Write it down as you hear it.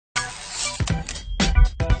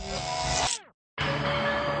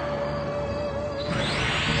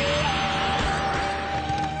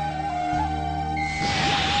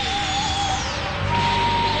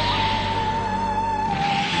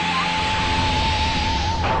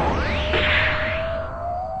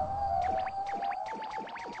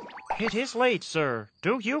It is late, sir.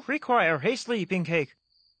 Do you require a sleeping cake?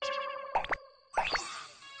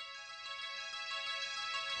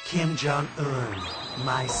 Kim Jong Un,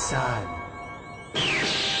 my son.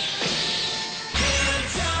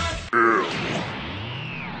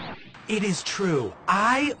 It is true,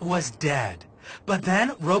 I was dead. But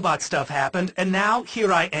then robot stuff happened, and now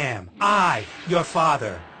here I am. I, your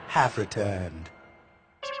father, have returned.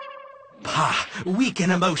 Pah, weak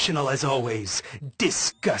and emotional as always.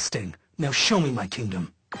 Disgusting. Now show me my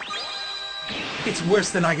kingdom. It's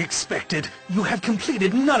worse than I expected. You have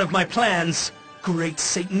completed none of my plans. Great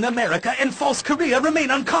Satan America and false Korea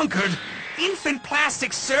remain unconquered. Infant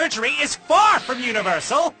plastic surgery is far from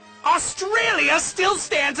universal. Australia still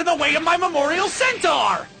stands in the way of my memorial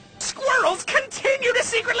centaur. Squirrels continue to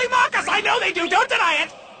secretly mock us. I know they do. Don't deny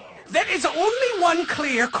it. There is only one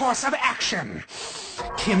clear course of action.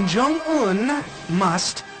 Kim Jong Un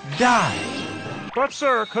must die. But,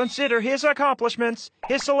 sir, consider his accomplishments,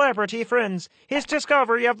 his celebrity friends, his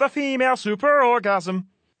discovery of the female superorgasm.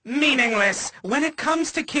 Meaningless. When it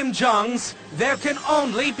comes to Kim Jong's, there can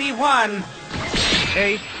only be one.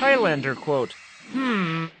 A Highlander quote.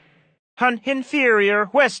 An inferior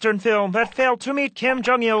Western film that failed to meet Kim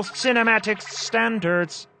Jong Il's cinematic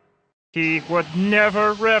standards. He would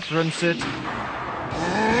never reference it.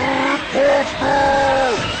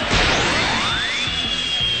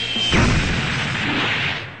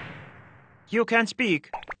 You can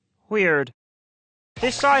speak. Weird.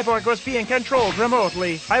 This cyborg was being controlled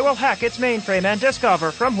remotely. I will hack its mainframe and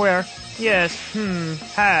discover from where. Yes,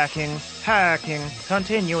 hacking,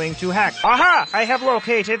 continuing to hack. Aha! I have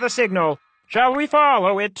located the signal. Shall we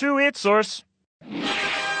follow it to its source?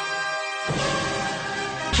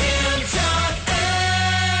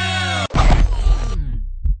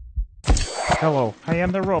 Hello, I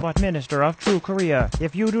am the Robot Minister of True Korea.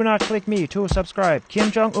 If you do not click me to subscribe,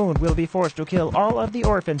 Kim Jong Un will be forced to kill all of the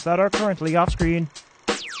orphans that are currently off screen.